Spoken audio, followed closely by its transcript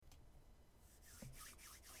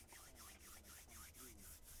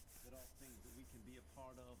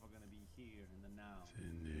part of are going to be here in the now.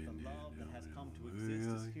 The love that has come to exist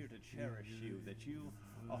is here to cherish you, that you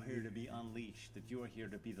are here to be unleashed, that you are here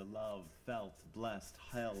to be the love, felt, blessed,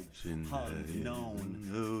 held, hugged,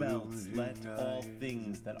 known, felt. Let all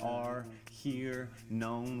things that are here,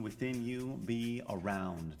 known within you, be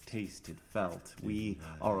around, tasted, felt. We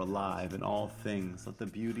are alive in all things. Let the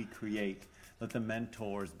beauty create. Let the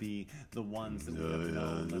mentors be the ones that we have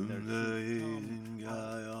known. Let their truth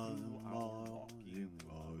come out through our walking.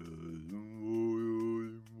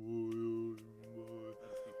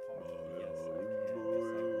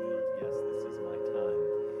 Yes, this is my time.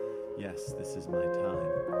 Yes, this is my time.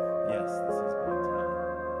 Yes, this is my time.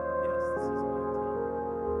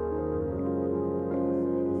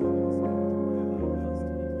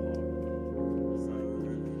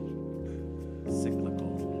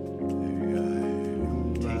 Cyclical.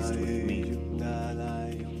 Taste with me.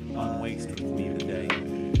 Unwaste with me today.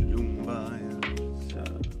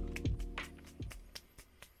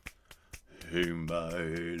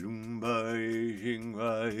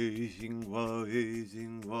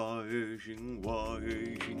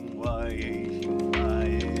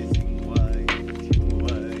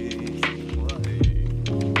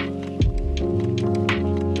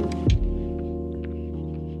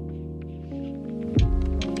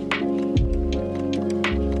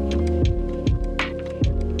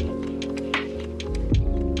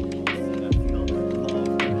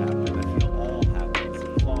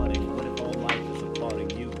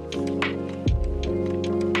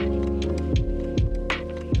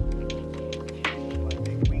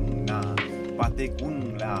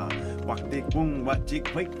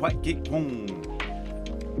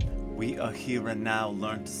 We are here and now.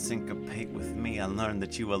 Learn to syncopate with me. I learned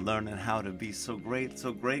that you are learning how to be so great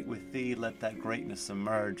with thee. Let that greatness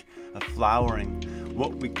emerge, a flowering.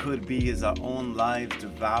 What we could be is our own lives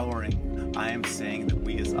devouring. I am saying that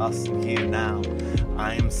we is us here now.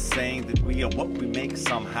 I am saying that we are what we make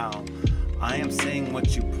somehow. I am saying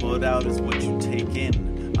what you put out is what you take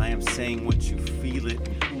in. I am saying what you feel it.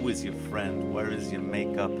 Who is your friend? Where is your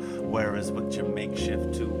makeup? Where is what your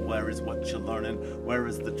makeshift to? Where is what you're learning? Where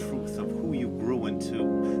is the truth of who you grew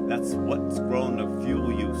into? That's what's grown to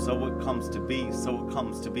fuel you. So it comes to be, so it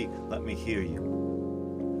comes to be. Let me hear you.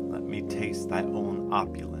 Let me taste thy own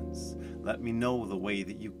opulence. Let me know the way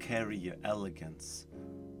that you carry your elegance.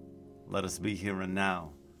 Let us be here and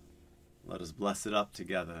now. Let us bless it up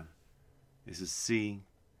together. This is C.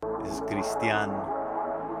 This is Christian.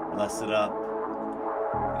 Bless it up.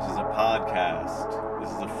 This is a podcast. This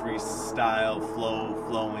is a freestyle,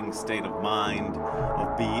 flowing state of mind,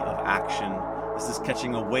 of action. This is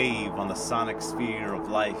catching a wave on the sonic sphere of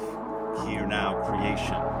life, here now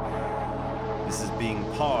creation. This is being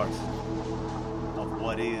part of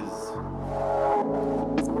what is.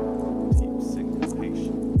 Deep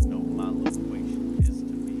syncopation, no malobation is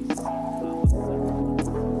to be seen.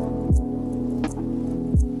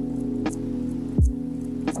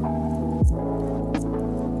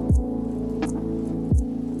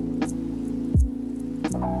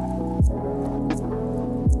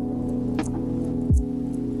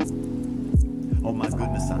 Oh my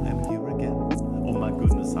goodness, I am here again. Oh my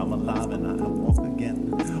goodness, I'm alive and I walk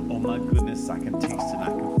again. Oh my goodness, I can taste and I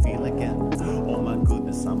can feel again. Oh my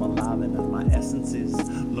goodness, I'm alive and my essence is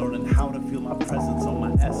learning how to feel my presence. Oh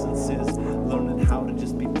my essence is learning how to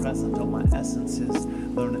just be present. Oh my essence is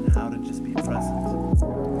learning how to just be present.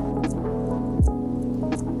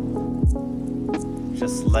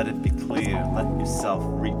 Just let it be clear. Let yourself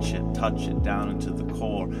reach it, touch it down into the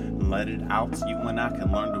core, and let it out so you and I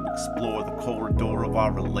can learn to explore the corridor of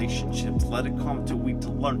our relationships. Let it come to we to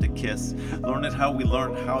learn to kiss. Learn it how we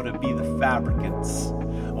learn how to be the fabricants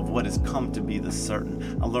of what has come to be the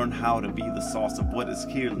certain. I learned how to be the sauce of what is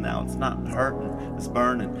here now. It's not hurting, it's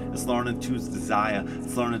burning. It's learning to desire.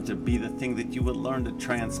 It's learning to be the thing that you would learn to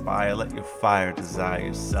transpire. Let your fire desire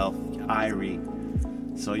yourself, Irie.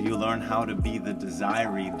 So you learn how to be the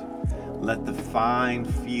desired. Let the fine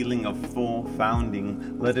feeling of full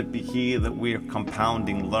founding, let it be here that we're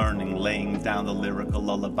compounding, learning, laying down the lyrical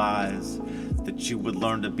lullabies. That you would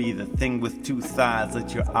learn to be the thing with two sides.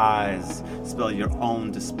 Let your eyes spell your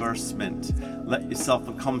own disbursement. Let yourself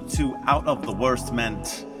come to out of the worst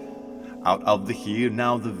meant. Out of the here,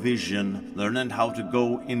 now the vision. Learning how to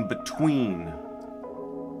go in between.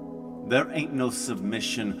 There ain't no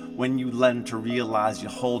submission when you learn to realize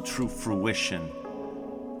your whole true fruition.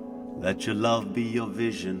 Let your love be your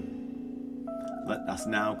vision. Let us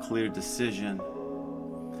now clear decision.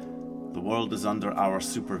 The world is under our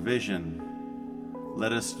supervision.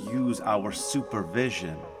 Let us use our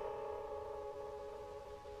supervision.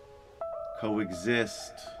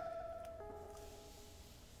 Coexist.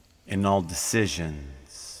 in all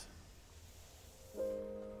decisions.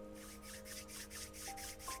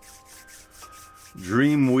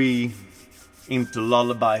 Dream we into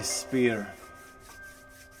lullaby spear.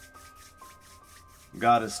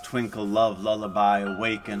 Goddess twinkle love lullaby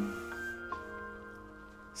awaken.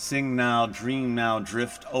 Sing now, dream now,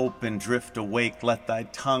 drift open, drift awake, let thy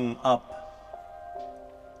tongue up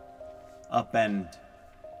and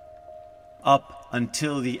up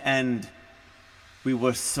until the end. We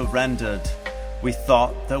were surrendered. We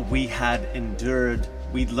thought that we had endured.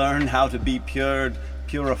 We'd learn how to be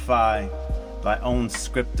purify. Thy own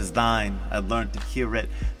script is thine. I learned to hear it.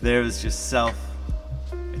 There is yourself.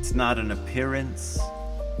 It's not an appearance.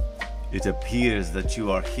 It appears that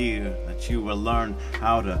you are here, that you will learn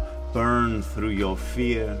how to burn through your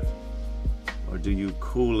fear. Or do you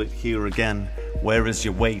cool it here again? Where is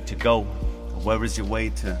your way to go? Where is your way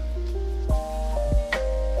to...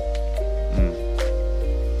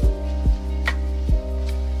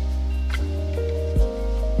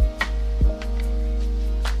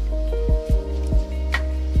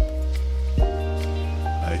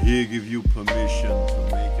 I here give you permission to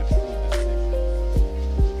make a true decision.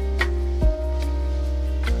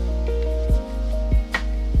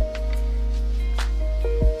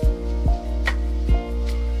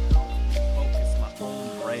 Focus my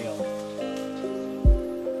own braille.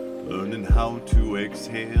 Learning how to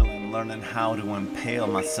exhale and learning how to impale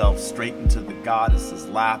myself straight into the goddess's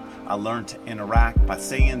lap. I learned to interact by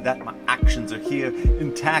saying that my actions are here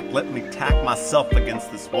intact. Let me tack myself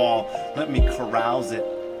against this wall. Let me carouse it.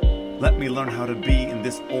 Let me learn how to be in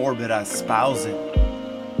this orbit, I espouse it.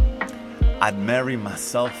 I'd marry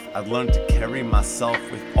myself, I'd learn to carry myself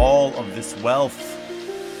with all of this wealth.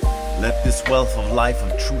 Let this wealth of life,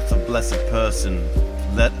 of truth, of blessed person,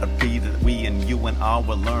 let it be that we and you and I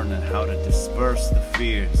will learn how to disperse the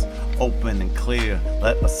fears, open and clear.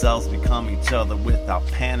 Let ourselves become each other without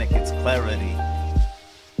panic, it's clarity.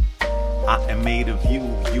 I am made of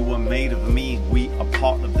you, you are made of me. We are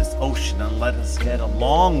part of this ocean and let us get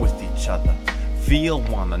along with each other. Feel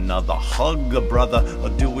one another, hug a brother, or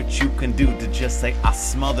do what you can do to just say, I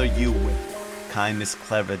smother you with kindness,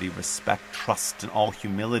 clarity, respect, trust, and all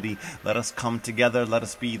humility. Let us come together, let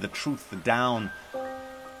us be the truth, the down.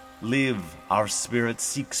 Live, our spirit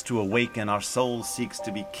seeks to awaken, our soul seeks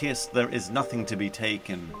to be kissed. There is nothing to be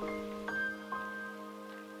taken.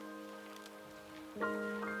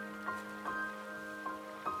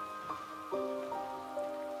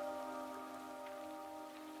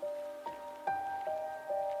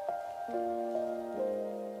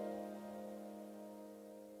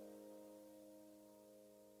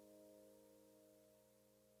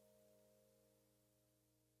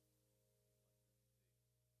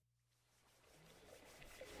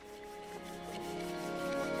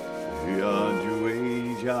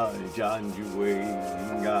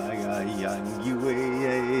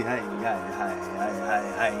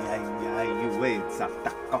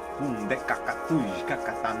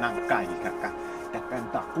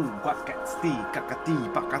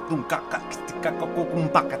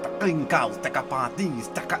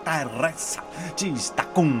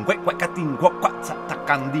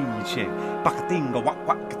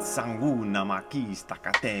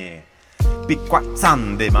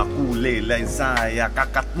 Piquatsande makulele zaya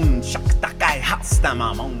kakatun shaktakai hasta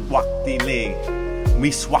mamong waktile.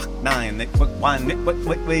 Miswak nine network one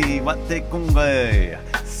network way what they kunga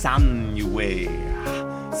san yue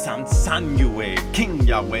san yue king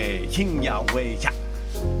Yahweh ya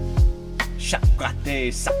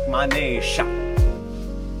shakate sakmane shak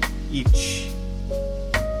ich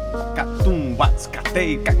Katun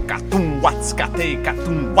watskate kakatun watskate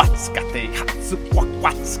hatsu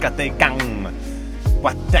watskate gang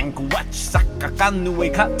watang watch sakakanu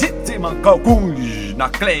katite mankokuj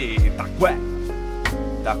nakle takwe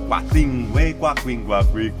takwating we kwakwing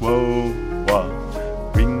kwakwi kwo wa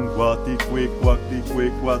wing wati quick wati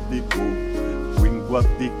quick wati ko wing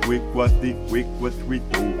wati quick wati quick what we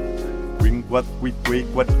do wing what we quick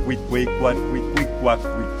what we quick what we quick what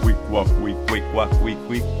we quick what we quick what we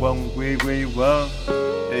quick wong we wa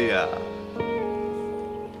yeah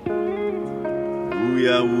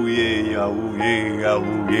ooh yeah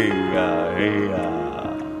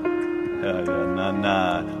na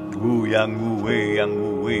na ooh yang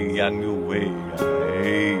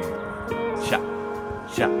hey cha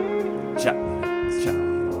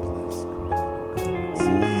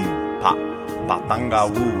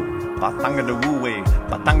pa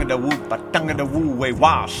patanga the woo way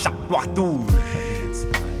wa shak wa tu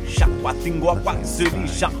shak wa tingwa wa suri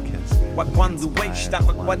shak wa kwanzu way shak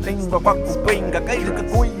wa tingwa wa kuinga kai ka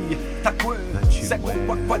kui takwe se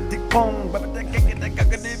wa tikong ba ta ke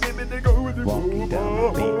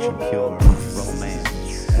and pure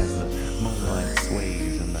romance as the moonlight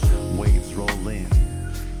sways and the waves roll in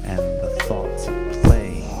and the thoughts of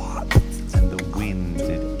play and the wind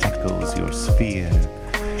it echoes your sphere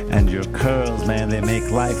and your curls, man, they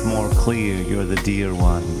make life more clear. You're the dear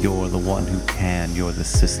one, you're the one who can, you're the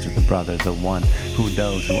sister, the brother, the one who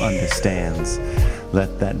knows, who understands.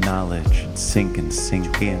 Let that knowledge sink and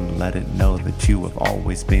sink in. Let it know that you have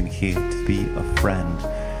always been here to be a friend.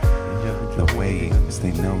 The waves,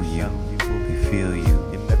 they know you, they feel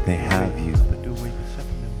you, they have you.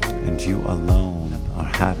 And you alone are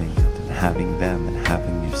having it, and having them, and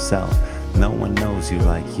having yourself. No one knows you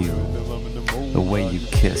like you. The way you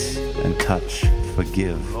kiss and touch,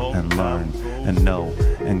 forgive and learn and know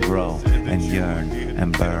and grow and yearn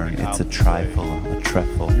and burn. It's a trifle, a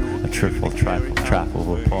trifle,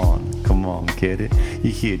 trifle upon. Come on, get it?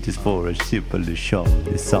 You're here just for a simple show.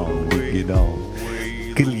 This song, we get on.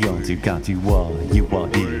 You are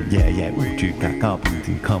here, yeah,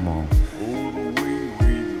 come on.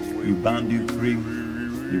 You're bound to be free.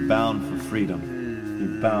 You're bound for freedom.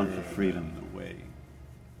 You're bound for freedom.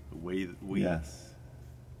 The way that we, yes,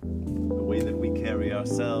 the way that we carry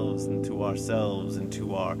ourselves, into our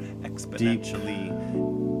exponentially,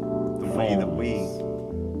 the way that we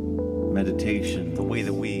meditation, the way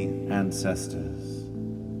that we ancestors,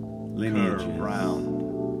 lineages around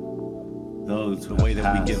those, the way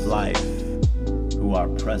that we give life, who are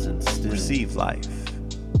present still, receive life,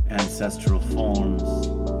 ancestral forms,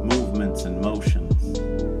 movements and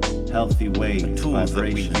motions, healthy ways, tools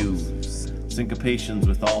that we use. Syncopations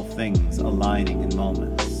with all things aligning in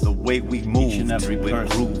moments. The way we move, each and every person,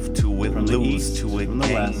 groove to it, lose to it, from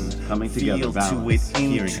the west, coming together, balance, to it,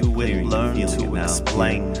 into it, learn to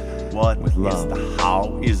explain what with love. Is the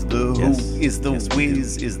how, is the who, is the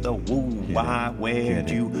whiz, is the woo, why, where'd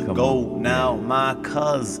you go now, my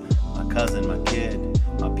cousin, my kid,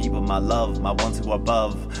 my people, my love, my ones who are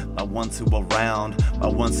above, my ones who are round, my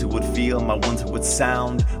ones who would feel, my ones who would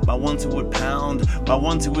sound, my ones who would pound, my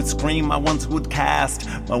ones who would scream, my ones who would cast,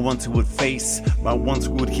 my ones who would face, my ones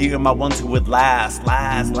who would hear, my ones who would last.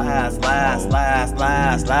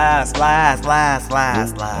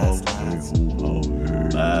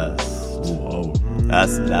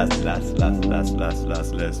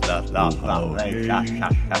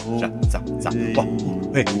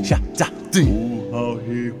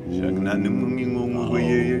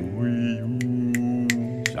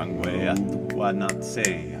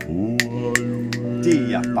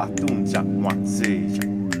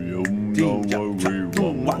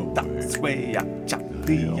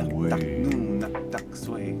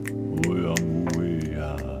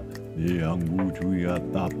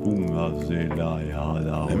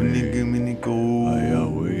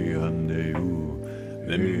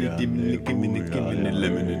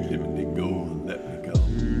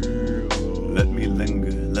 Let me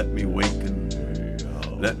linger, let me waken,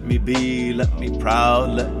 let me be, let me proud,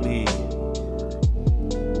 let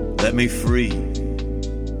me free,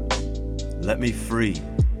 let me free,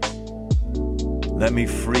 let me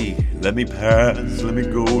free, let me pass, let me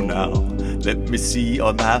go now, let me see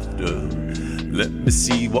I'm after, let me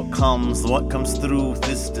see what comes through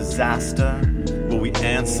this disaster. Will we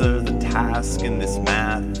answer the task in this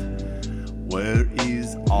math? Where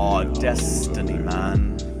is our destiny,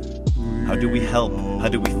 man? How do we help? How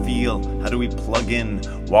do we feel? How do we plug in?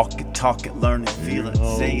 Walk it, talk it, learn it, feel it,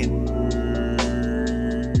 say it.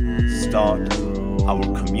 Start our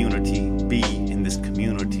community, be in this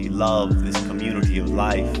community, love this community of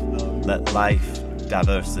life. Let life,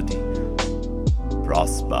 diversity,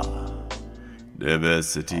 prosper.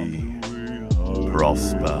 Diversity,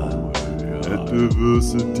 prosper. Let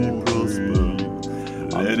diversity prosper.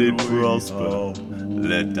 Let it prosper.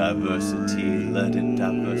 Let diversity, let it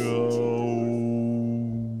diversity.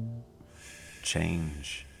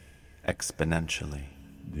 Change exponentially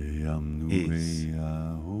is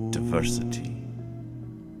diversity.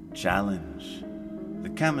 Challenge the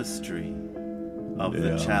chemistry of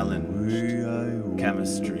the challenged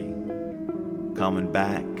chemistry. Coming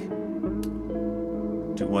back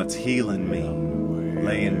to what's healing me,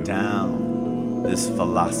 laying down this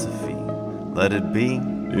philosophy. Let it be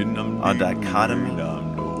a dichotomy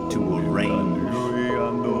to arrange.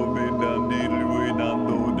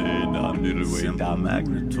 Simple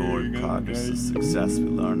magnetory progress of success. We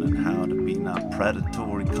learning how to be not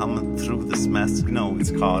predatory. Coming through this mess, you know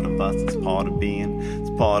it's part of us, it's part of being,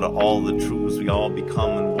 it's part of all the truths we all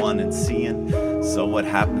becoming one and seeing. So what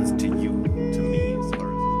happens to you, to me, is what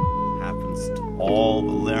happens to all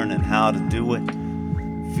the learning how to do it.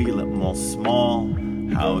 Feel it more small,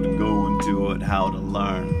 how to go and do it, how to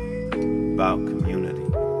learn about community.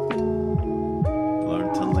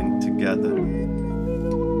 Learn to link together.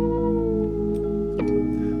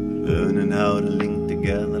 Learning how to link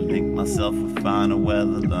together, link myself with finer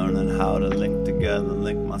weather. Learning how to link together,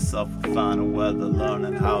 link myself with finer weather.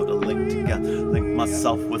 Learning how to link together, link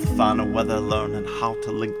myself with finer weather. Learning how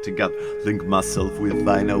to link together, link myself with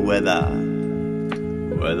finer weather.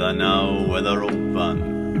 Weather now, weather open,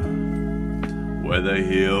 weather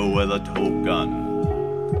here, weather token,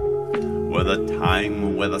 weather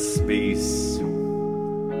time, weather space,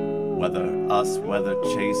 weather us, weather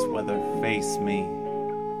chase, weather face me.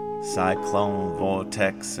 Cyclone,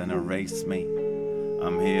 vortex, and erase me.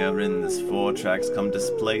 I'm here in this 4 tracks, come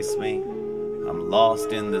displace me. I'm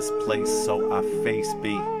lost in this place, so I face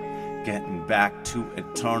be. Getting back to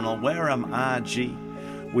eternal, where am I, G?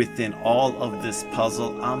 Within all of this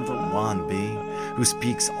puzzle, I'm the one, B, who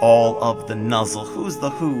speaks all of the nuzzle. Who's the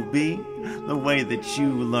who, B? The way that you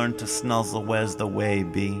learn to snuzzle, where's the way,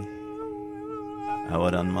 B? I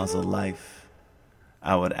would unmuzzle life.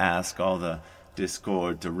 I would ask all the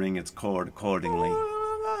discord to ring its chord accordingly.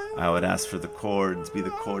 I would ask for the chords be the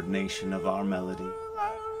coordination of our melody,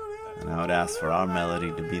 and I would ask for our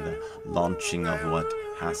melody to be the launching of what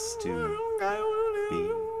has to be.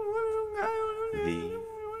 The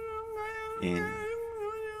in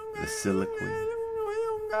the soliloquy.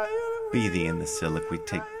 Be thee in the soliloquy.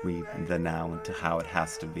 Take me the now into how it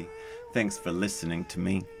has to be. Thanks for listening to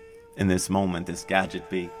me in this moment, this gadget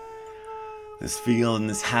be, this feel and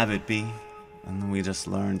this habit be. And then we just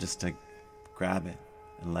learn just to grab it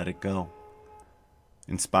and let it go.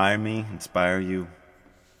 Inspire me, inspire you.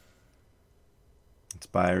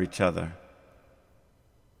 Inspire each other.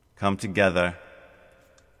 Come together.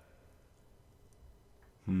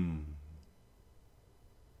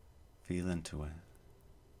 Feel into it.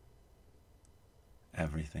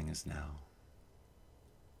 Everything is now.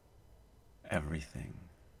 Everything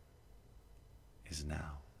is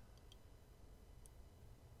now.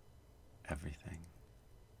 Everything.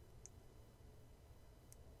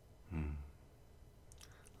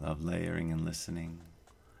 Love layering and listening.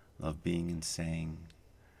 Love being and saying.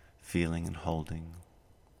 Feeling and holding.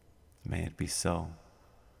 May it be so.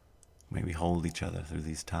 May we hold each other through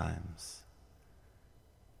these times.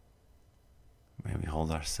 May we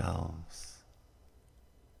hold ourselves.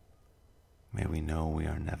 May we know we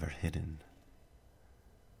are never hidden.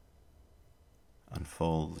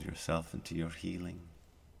 Unfold yourself into your healing.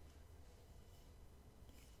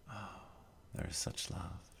 There is such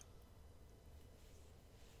love.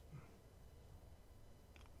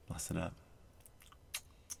 Bless it up.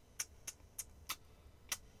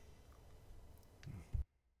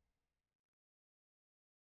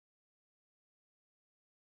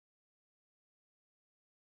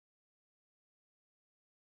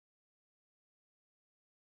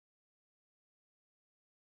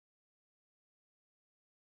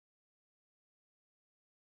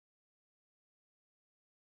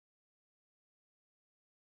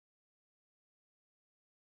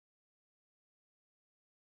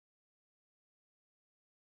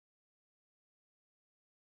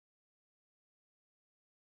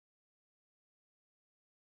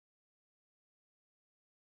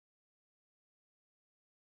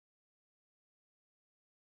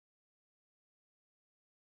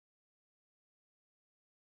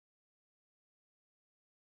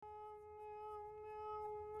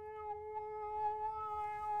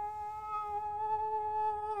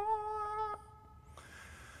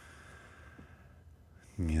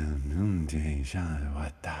 Nyanunde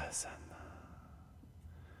Shangwatasana.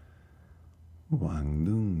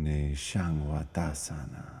 Wanglune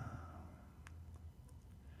Shangwatasana.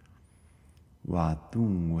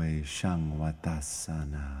 Watungwe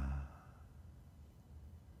Shangwatasana.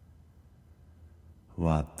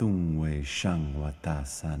 Watungwe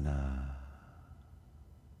Shangwatasana.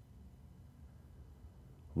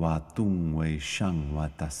 Watungwe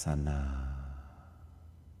Shangwatasana.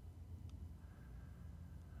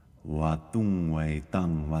 Watungwe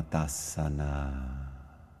Tangwatasana.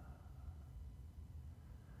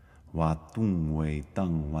 Watungwe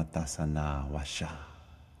Tangwatasana. Washa,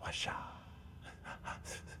 washa.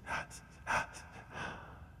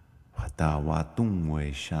 Wata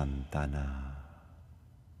watungwe Shantana.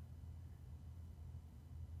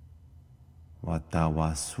 Wata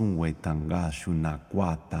wasungwe Tangashu na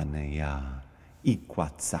kwataneya.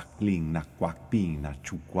 Ikwatsak-ling na kwakping na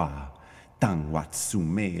chukwa. Tang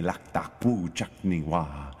watsume laktapu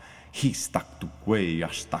chakniwa. Histak tukwe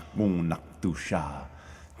ashtakun naktusha.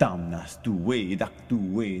 Tam nas tuwe dak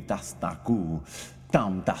tuwe tas taku.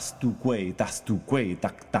 Tam tas tukwe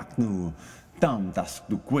tak taknu. Tam das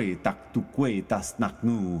tu kwe tak tu kwe das nak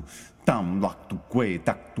nu. Tam lak tu kwe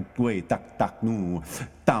tak nu.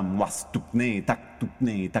 Tam was tuk ne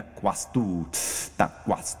tak was tu. Tak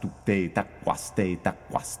was tuk te tak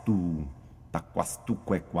was tu. Tak was tu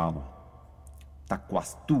kwe kwao. Tak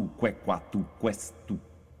was tu kwe kwa tu questu.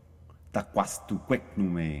 Tak was tu kwek nu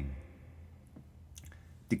me.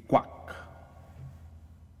 Ti kwak.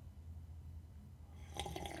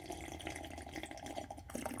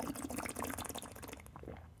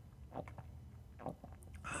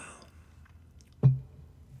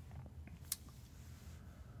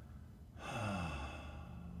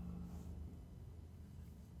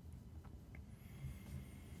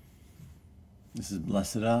 This is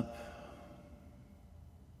Bless It Up.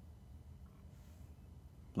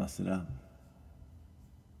 Bless It Up.